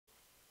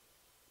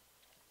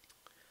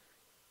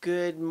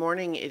Good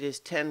morning. It is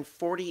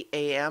 10:40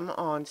 a.m.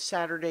 on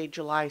Saturday,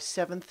 July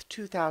 7th,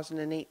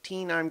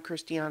 2018. I'm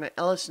Christiana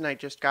Ellis and I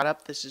just got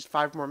up. This is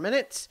 5 more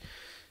minutes.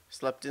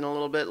 Slept in a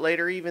little bit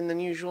later even than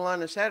usual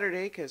on a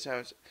Saturday because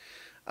I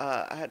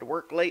had to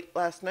work late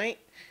last night.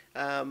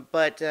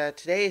 But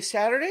today is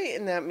Saturday,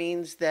 and that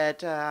means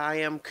that I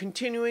am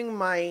continuing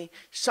my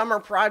summer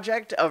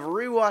project of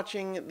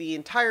rewatching the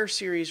entire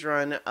series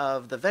run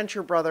of The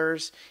Venture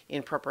Brothers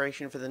in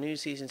preparation for the new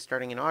season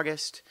starting in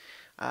August.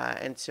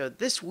 And so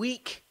this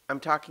week, I'm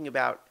talking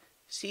about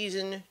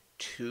Season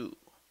 2.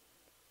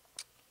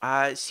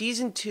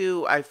 Season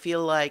 2, I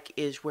feel like,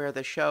 is where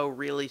the show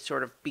really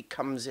sort of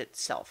becomes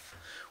itself,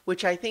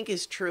 which I think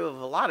is true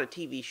of a lot of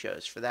TV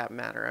shows for that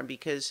matter. And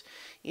because,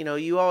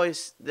 you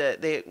always,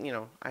 I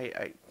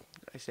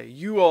say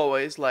you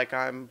always, like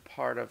I'm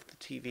part of the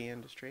TV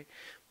industry,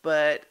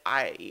 but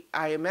I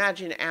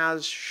imagine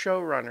as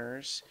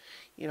showrunners,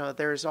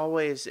 there's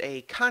always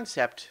a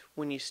concept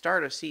when you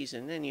start a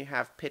season and you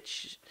have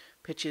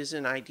pitches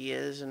and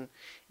ideas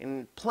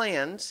and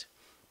plans,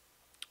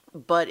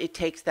 but it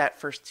takes that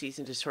first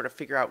season to sort of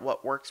figure out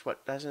what works,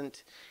 what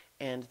doesn't,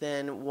 and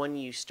then when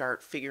you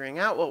start figuring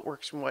out what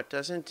works and what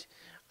doesn't,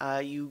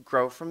 you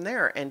grow from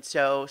there. And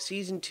so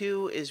season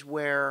 2 is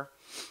where,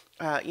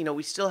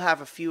 we still have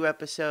a few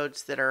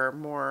episodes that are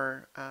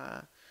more,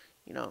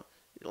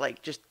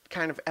 like just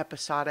kind of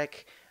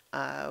episodic,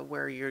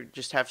 where you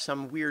just have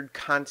some weird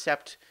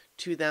concept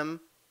to them.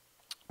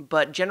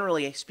 But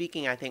generally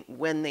speaking, I think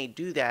when they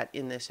do that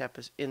in this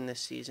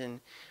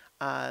season,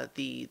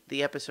 the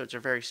episodes are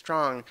very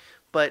strong.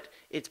 But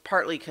it's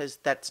partly because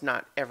that's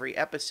not every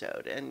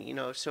episode, and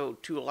so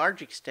to a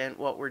large extent,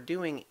 what we're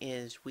doing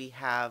is we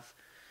have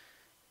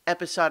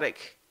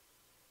episodic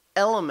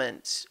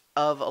elements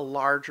of a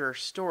larger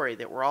story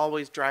that we're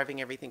always driving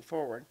everything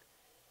forward.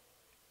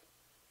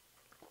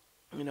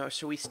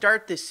 So we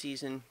start this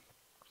season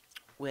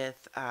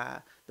with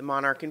the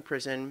monarch in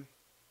prison,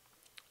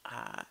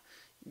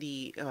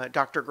 the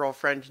doctor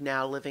girlfriend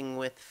now living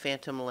with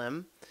Phantom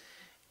Limb,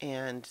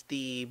 and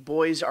the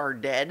boys are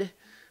dead,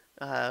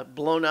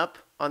 blown up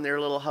on their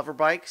little hover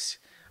bikes.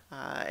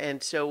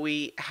 And so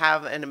we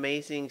have an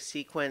amazing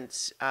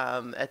sequence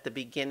at the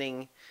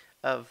beginning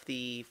of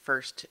the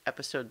first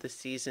episode this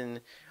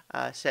season,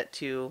 set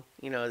to,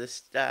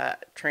 this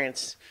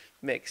trance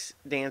mix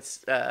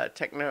dance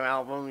techno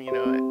album,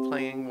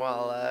 playing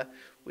while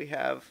we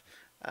have,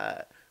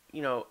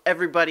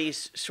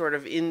 everybody's sort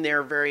of in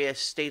their various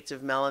states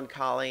of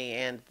melancholy,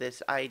 and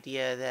this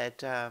idea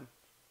that,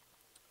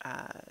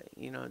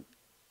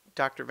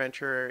 Dr.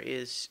 Venture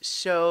is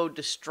so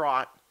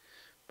distraught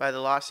by the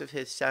loss of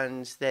his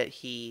sons that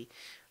he,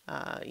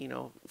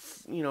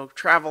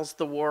 travels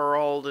the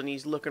world and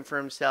he's looking for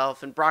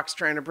himself, and Brock's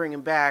trying to bring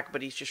him back,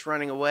 but he's just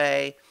running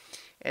away.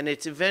 And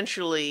it's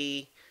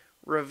eventually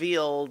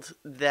revealed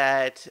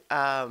that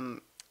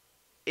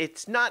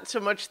it's not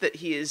so much that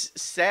he is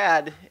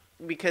sad,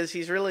 because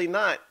he's really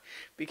not.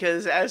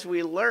 Because as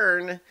we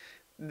learn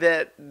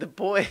that the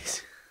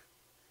boys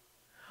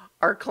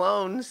are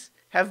clones,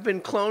 have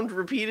been cloned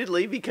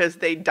repeatedly because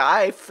they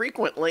die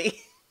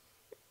frequently.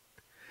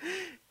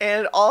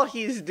 And all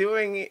he's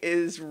doing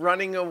is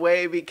running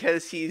away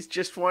because he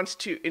just wants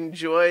to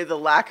enjoy the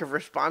lack of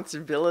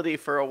responsibility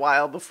for a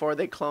while before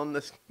they clone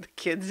the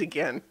kids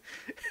again.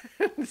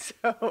 And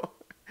so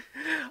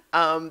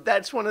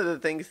that's one of the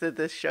things that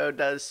this show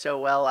does so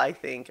well, I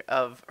think,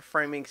 of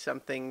framing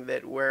something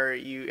that where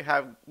you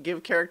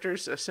give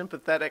characters a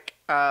sympathetic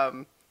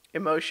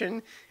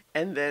emotion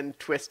and then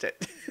twist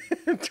it,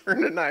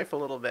 turn a knife a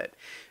little bit.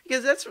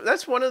 Because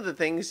that's one of the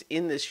things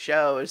in this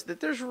show, is that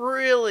there's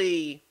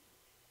really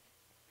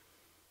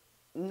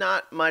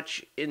not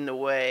much in the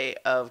way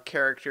of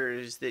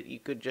characters that you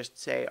could just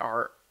say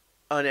are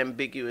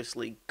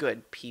unambiguously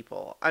good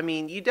people. I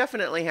mean, you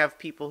definitely have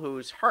people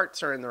whose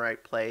hearts are in the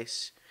right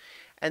place.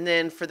 And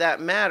then for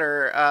that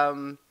matter,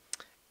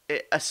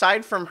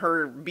 aside from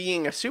her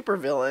being a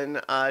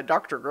supervillain,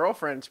 Dr.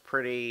 Girlfriend's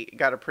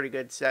got a pretty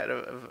good set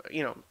of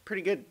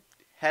pretty good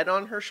head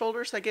on her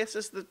shoulders, I guess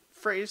is the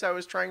phrase I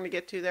was trying to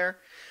get to there.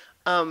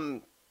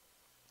 And,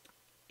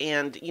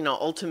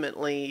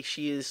 ultimately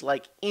she is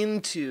like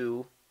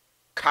into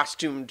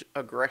costumed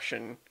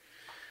aggression.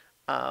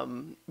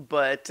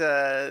 But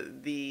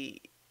at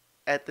the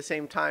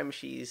same time,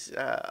 she's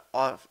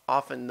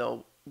often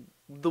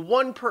the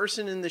one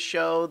person in the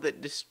show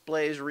that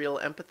displays real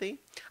empathy.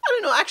 I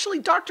don't know, actually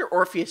Dr.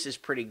 Orpheus is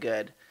pretty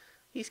good.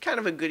 He's kind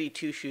of a goody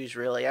two-shoes,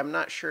 really. I'm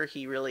not sure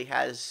he really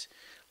has,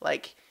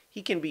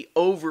 he can be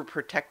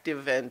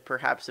overprotective and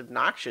perhaps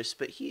obnoxious,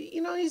 but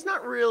he's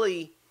not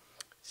really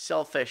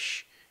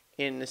selfish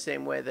in the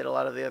same way that a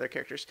lot of the other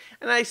characters.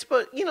 And I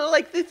suppose,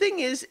 the thing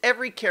is,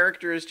 every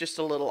character is just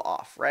a little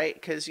off, right?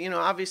 Because,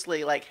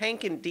 obviously,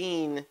 Hank and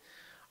Dean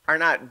are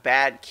not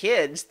bad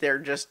kids. They're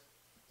just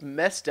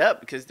messed up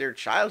because their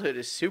childhood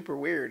is super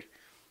weird.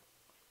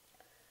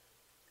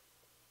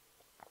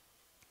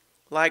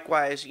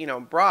 Likewise,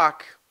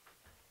 Brock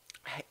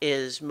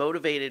is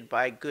motivated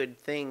by good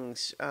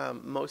things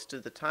most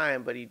of the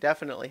time, but he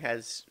definitely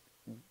has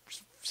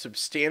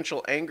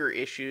substantial anger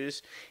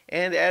issues,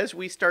 and as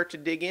we start to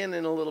dig in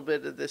a little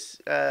bit of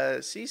this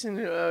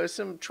season,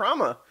 some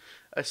trauma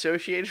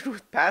associated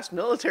with past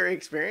military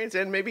experience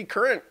and maybe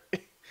current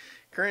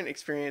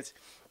experience.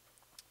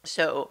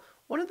 So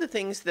one of the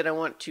things that I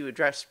want to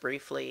address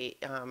briefly,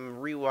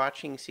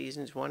 rewatching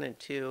seasons 1 and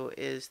 2,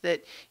 is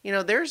that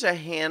there's a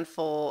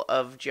handful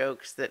of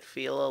jokes that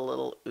feel a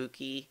little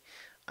ooky.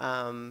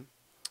 Um,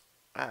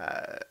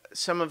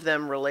 some of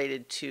them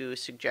related to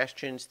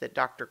suggestions that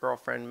Dr.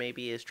 Girlfriend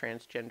maybe is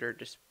transgender,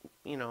 just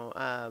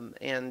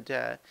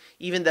and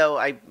even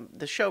though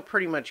the show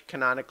pretty much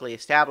canonically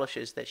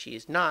establishes that she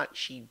is not,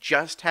 she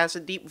just has a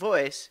deep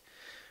voice.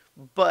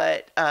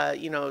 But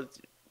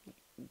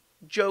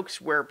jokes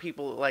where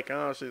people like,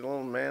 oh, she's a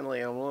little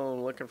manly, I'm a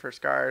little looking for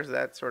scars,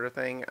 that sort of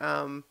thing.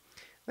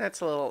 That's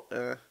a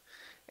little.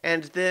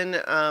 And then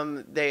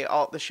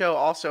the show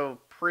also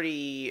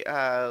pretty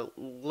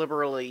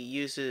liberally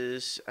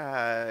uses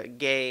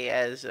gay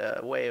as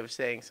a way of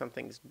saying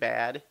something's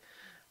bad,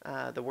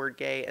 the word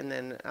gay, and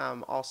then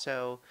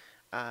also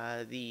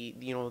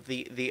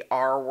the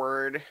R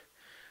word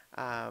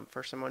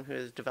for someone who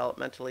is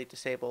developmentally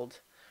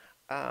disabled,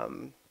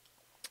 and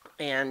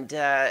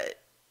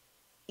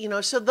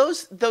so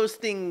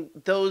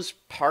those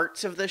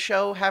parts of the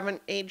show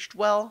haven't aged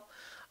well.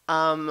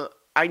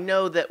 I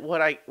know that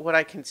what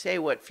I can say,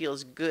 what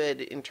feels good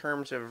in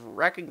terms of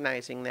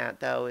recognizing that,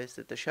 though, is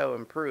that the show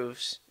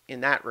improves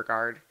in that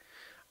regard.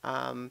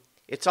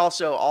 It's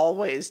also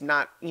always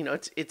not,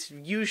 it's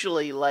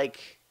usually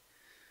like,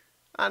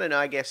 I don't know,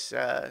 I guess,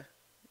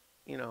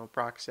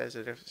 Brock says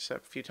it a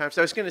few times.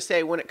 So I was going to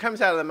say, when it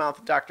comes out of the mouth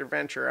of Dr.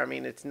 Venture, I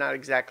mean, it's not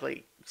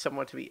exactly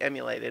someone to be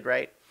emulated,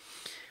 right?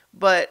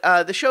 But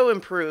the show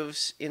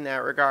improves in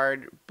that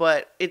regard,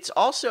 but it's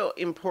also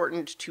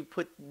important to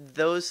put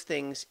those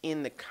things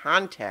in the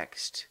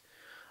context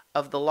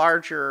of the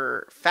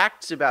larger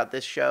facts about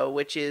this show,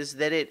 which is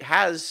that it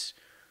has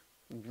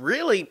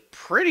really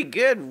pretty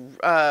good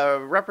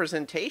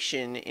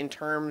representation in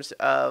terms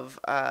of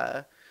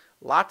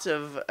lots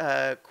of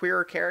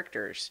queer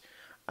characters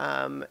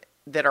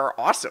that are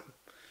awesome.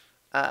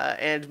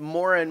 And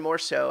more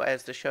so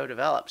as the show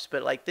develops.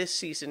 But like this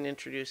season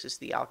introduces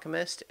the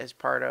alchemist as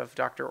part of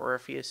Dr.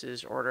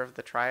 Orpheus's Order of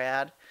the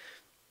Triad.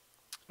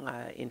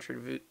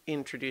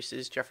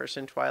 Introduces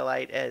Jefferson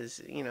Twilight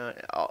as,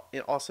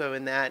 also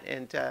in that.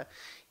 And,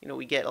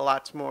 we get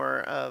lots more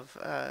of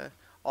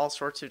all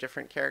sorts of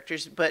different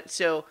characters. But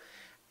so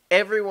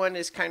everyone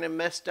is kind of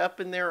messed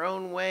up in their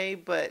own way.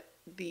 But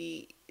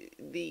the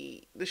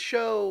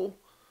show,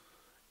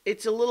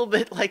 it's a little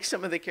bit like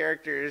some of the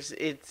characters.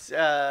 It's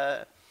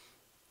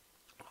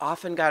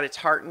often got its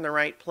heart in the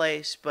right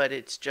place, but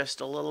it's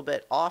just a little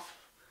bit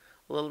off,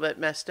 a little bit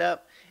messed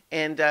up.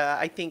 And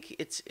I think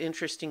it's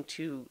interesting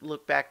to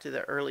look back to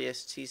the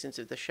earliest seasons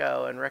of the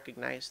show and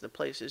recognize the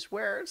places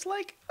where it's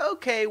like,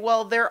 okay,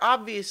 well, they're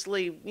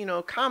obviously,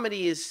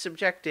 comedy is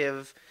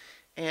subjective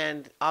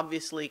and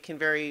obviously can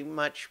very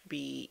much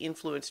be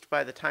influenced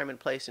by the time and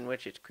place in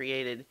which it's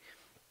created.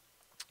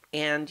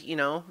 And,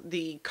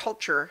 the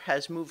culture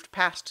has moved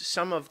past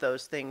some of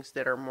those things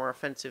that are more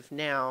offensive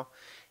now.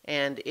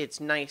 And it's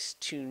nice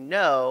to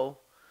know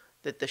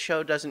that the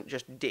show doesn't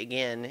just dig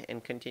in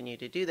and continue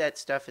to do that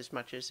stuff as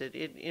much as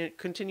it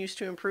continues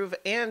to improve.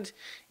 And,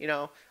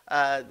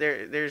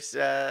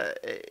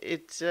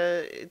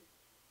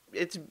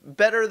 it's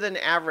better than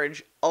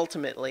average,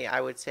 ultimately,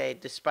 I would say,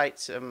 despite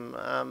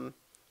some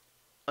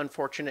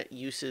unfortunate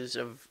uses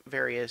of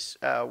various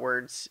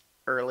words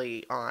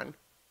early on.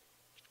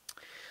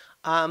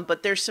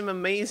 But there's some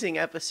amazing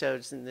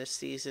episodes in this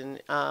season.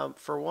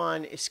 For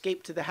one,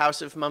 Escape to the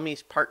House of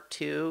Mummies Part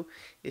 2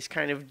 is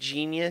kind of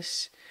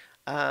genius.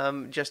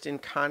 Just in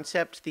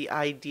concept, the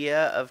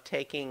idea of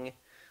taking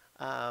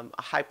a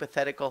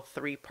hypothetical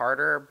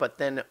 3-parter, but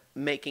then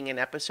making an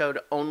episode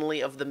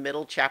only of the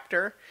middle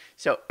chapter.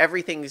 So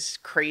everything's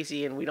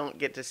crazy and we don't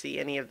get to see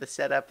any of the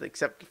setup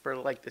except for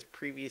like this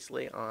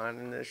previously on.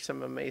 And there's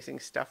some amazing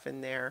stuff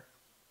in there.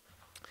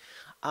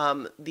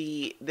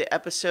 The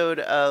episode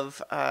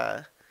of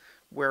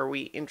where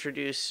we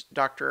introduce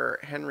Dr.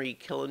 Henry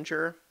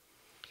Killinger.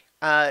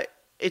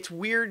 It's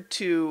weird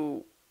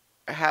to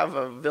have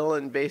a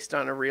villain based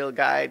on a real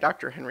guy,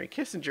 Dr. Henry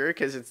Kissinger,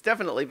 because it's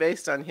definitely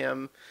based on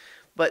him.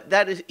 But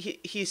that is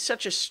he's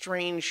such a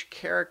strange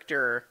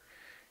character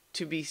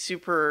to be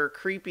super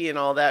creepy and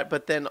all that,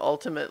 but then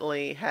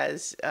ultimately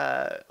has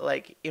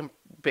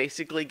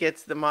basically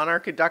gets the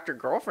Monarch and Dr.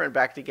 Girlfriend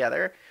back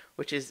together,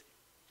 which is,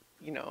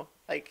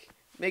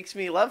 makes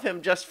me love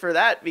him just for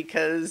that,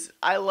 because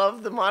I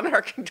love the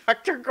Monarch and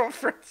Dr.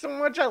 Girlfriend so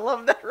much. I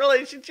love that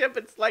relationship.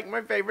 It's like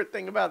my favorite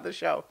thing about the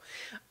show.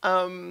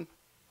 But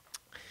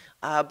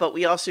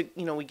we also,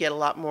 we get a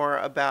lot more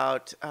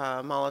about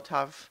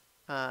Molotov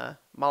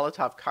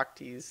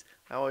cocktease.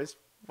 I always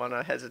want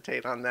to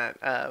hesitate on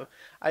that.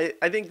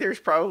 I think there's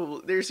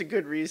a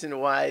good reason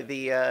why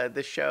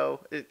the show,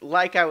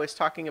 like I was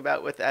talking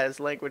about with As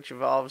Language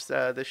Evolves,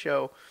 the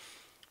show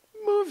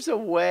moves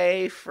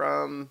away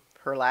from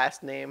her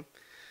last name.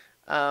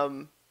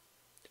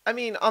 I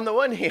mean, on the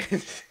one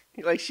hand,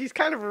 like she's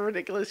kind of a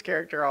ridiculous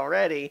character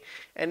already,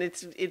 and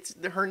it's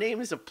her name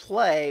is a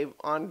play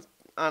on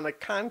a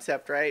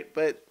concept, right?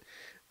 But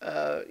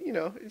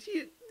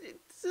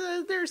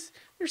there's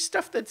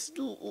stuff that's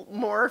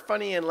more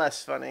funny and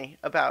less funny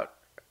about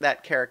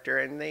that character,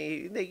 and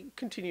they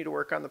continue to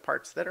work on the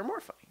parts that are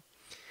more funny.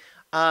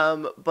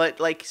 But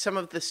like some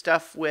of the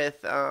stuff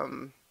with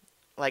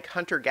like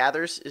Hunter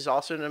Gathers is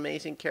also an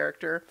amazing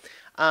character.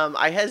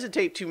 I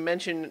hesitate to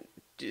mention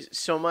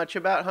so much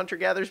about Hunter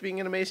Gathers being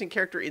an amazing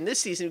character in this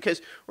season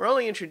because we're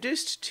only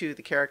introduced to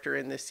the character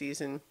in this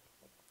season,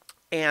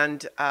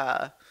 and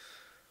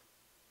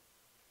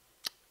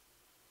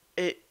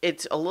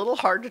it's a little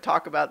hard to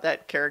talk about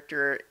that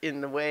character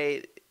in the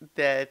way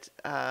that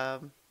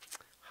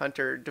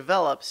Hunter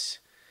develops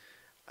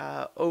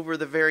over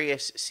the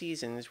various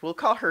seasons. We'll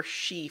call her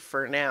she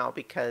for now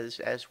because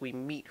as we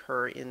meet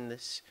her in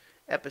this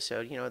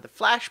episode, the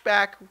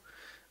flashback,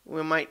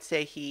 we might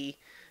say he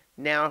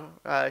now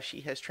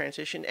she has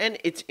transitioned. And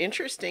it's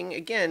interesting,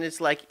 again,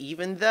 it's like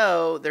even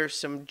though there's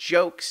some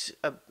jokes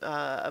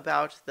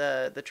about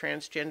the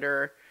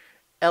transgender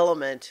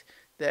element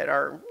that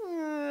are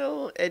a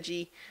little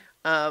edgy,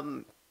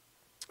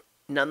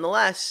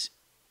 nonetheless,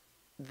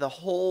 the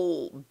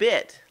whole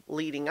bit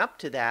leading up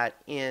to that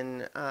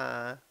in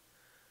that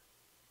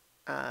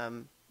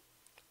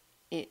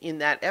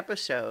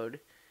episode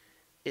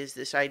is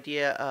this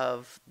idea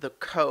of the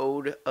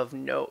code of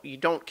no, you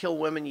don't kill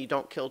women, you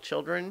don't kill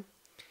children.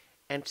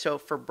 And so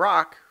for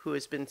Brock, who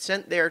has been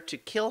sent there to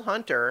kill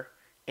Hunter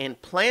and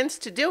plans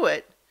to do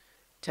it,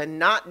 to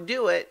not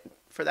do it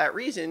for that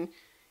reason,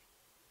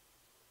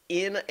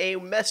 in a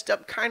messed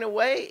up kind of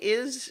way,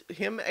 is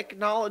him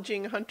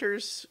acknowledging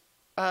Hunter's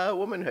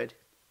womanhood.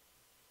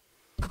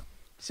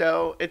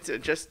 So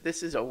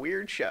this is a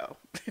weird show.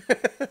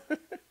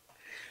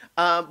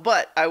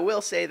 But I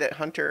will say that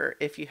Hunter,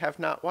 if you have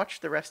not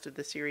watched the rest of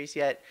the series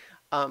yet,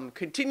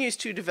 continues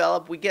to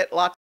develop. We get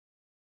lots.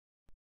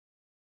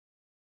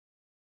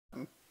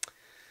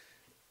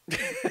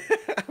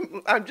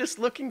 I'm just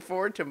looking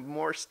forward to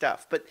more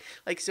stuff. But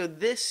so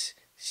this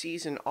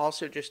season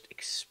also just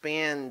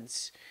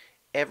expands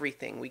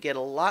everything. We get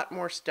a lot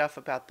more stuff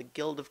about the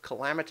Guild of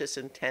Calamitous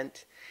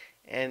Intent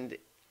and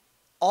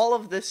all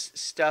of this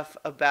stuff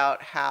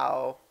about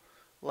how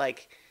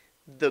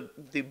the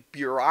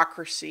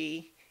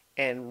bureaucracy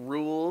and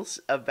rules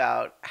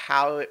about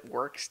how it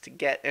works to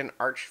get an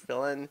arch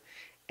villain,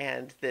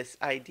 and this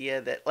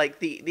idea that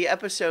the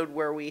episode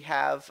where we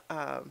have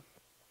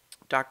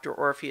Dr.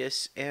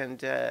 Orpheus and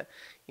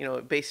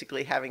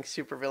basically having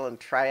supervillain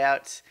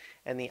tryouts,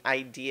 and the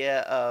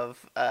idea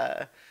of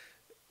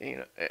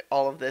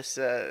all of this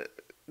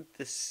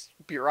this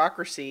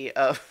bureaucracy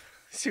of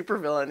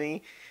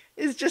supervillainy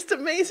is just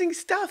amazing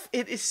stuff.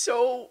 It is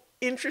so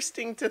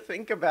interesting to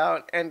think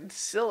about and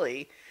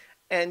silly,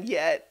 and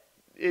yet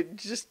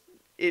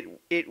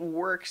it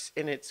works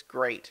and it's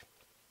great.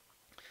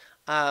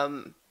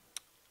 I'm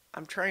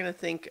trying to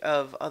think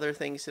of other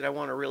things that I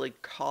want to really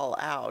call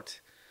out.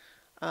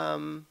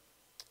 I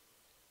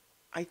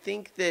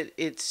think that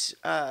it's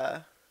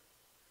yeah,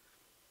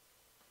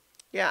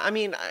 I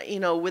mean,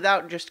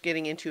 without just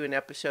getting into an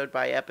episode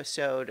by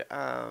episode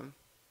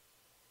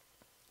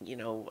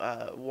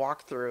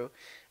walkthrough,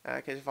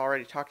 because I've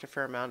already talked a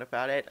fair amount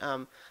about it.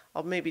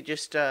 I'll maybe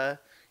just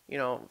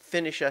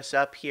finish us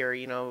up here.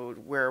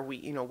 Where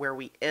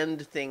we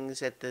end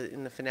things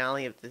in the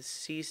finale of this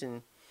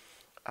season.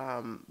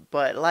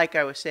 But like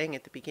I was saying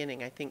at the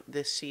beginning, I think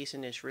this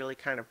season is really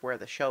kind of where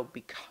the show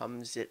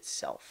becomes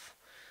itself.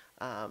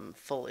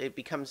 It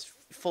becomes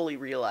fully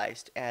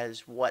realized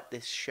as what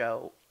this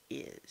show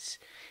is,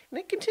 and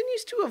it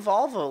continues to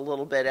evolve a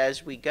little bit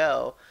as we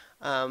go.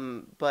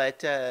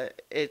 But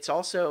it's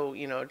also,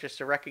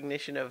 just a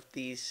recognition of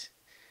these,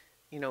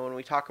 when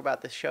we talk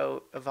about the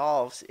show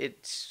evolves,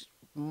 it's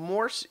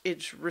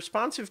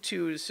responsive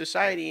to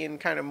society in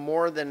kind of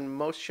more than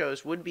most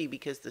shows would be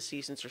because the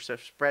seasons are so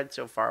spread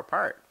so far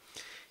apart.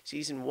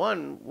 Season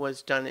 1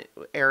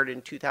 aired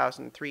in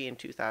 2003 and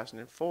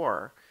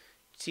 2004.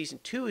 Season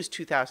 2 is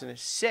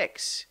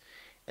 2006.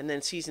 And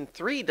then season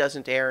 3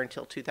 doesn't air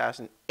until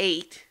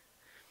 2008.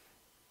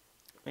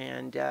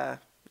 And,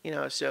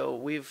 so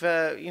we've,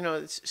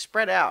 it's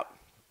spread out.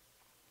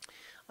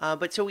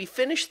 But so we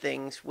finish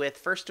things with,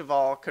 first of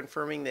all,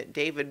 confirming that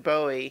David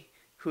Bowie,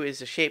 who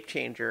is a shape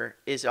changer,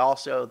 is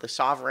also the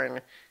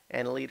sovereign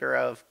and leader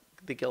of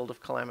the Guild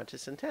of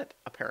Calamitous Intent,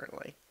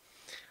 apparently.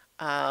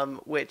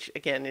 Which,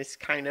 again, is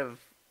kind of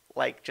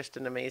just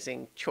an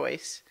amazing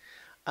choice.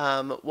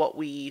 What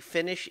we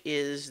finish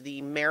is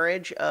the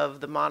marriage of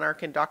the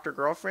Monarch and Dr.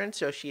 Girlfriend.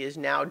 So she is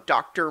now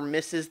Dr.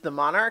 Mrs. the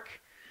Monarch.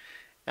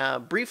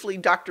 Briefly,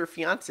 Dr.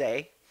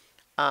 Fiance.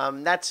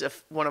 That's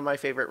one of my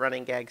favorite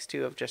running gags,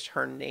 too, of just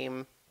her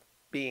name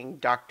being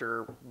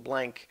Dr.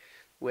 Blank,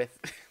 with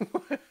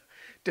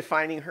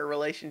defining her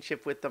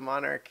relationship with the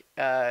Monarch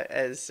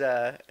as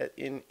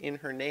in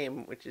her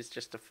name, which is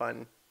just a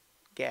fun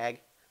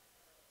gag.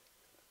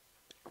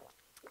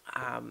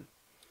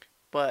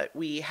 But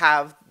we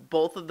have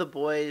both of the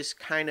boys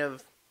kind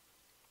of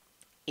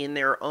in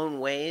their own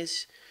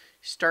ways,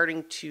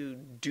 starting to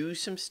do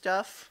some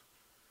stuff.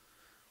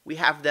 We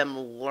have them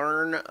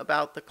learn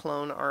about the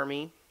clone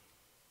army.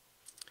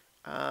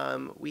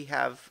 We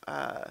have,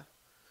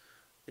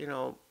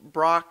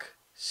 Brock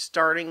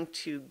starting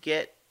to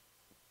get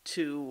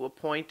to a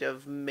point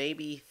of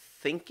maybe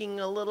thinking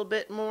a little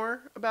bit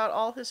more about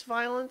all his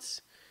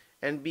violence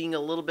and being a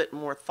little bit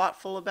more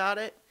thoughtful about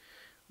it.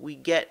 We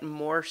get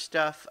more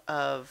stuff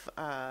of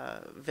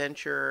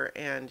Venture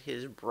and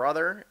his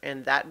brother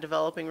and that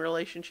developing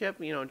relationship,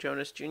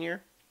 Jonas Jr.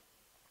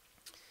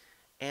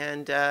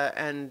 And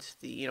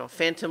the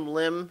Phantom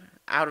Limb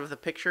out of the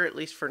picture, at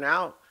least for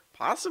now,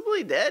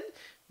 possibly dead,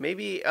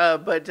 maybe.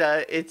 But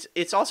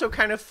it's also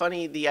kind of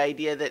funny, the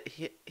idea that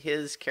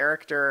his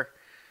character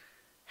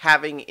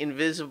having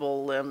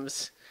invisible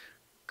limbs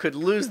could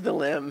lose the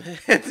limb,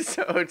 and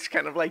so it's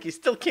kind of like you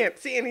still can't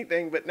see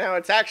anything, but now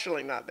it's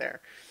actually not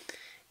there.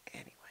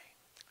 Anyway,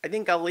 I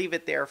think I'll leave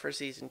it there for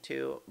season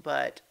 2,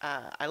 but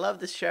I love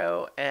this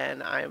show,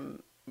 and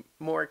I'm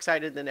more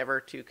excited than ever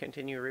to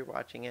continue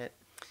rewatching it.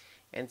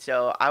 And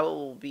so I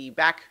will be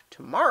back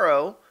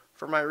tomorrow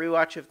for my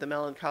rewatch of The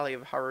Melancholy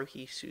of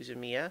Haruhi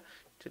Suzumiya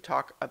to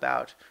talk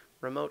about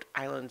Remote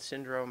Island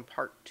Syndrome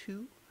Part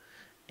 2.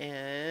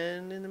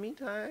 And in the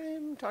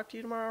meantime, talk to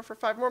you tomorrow for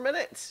 5 more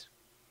minutes.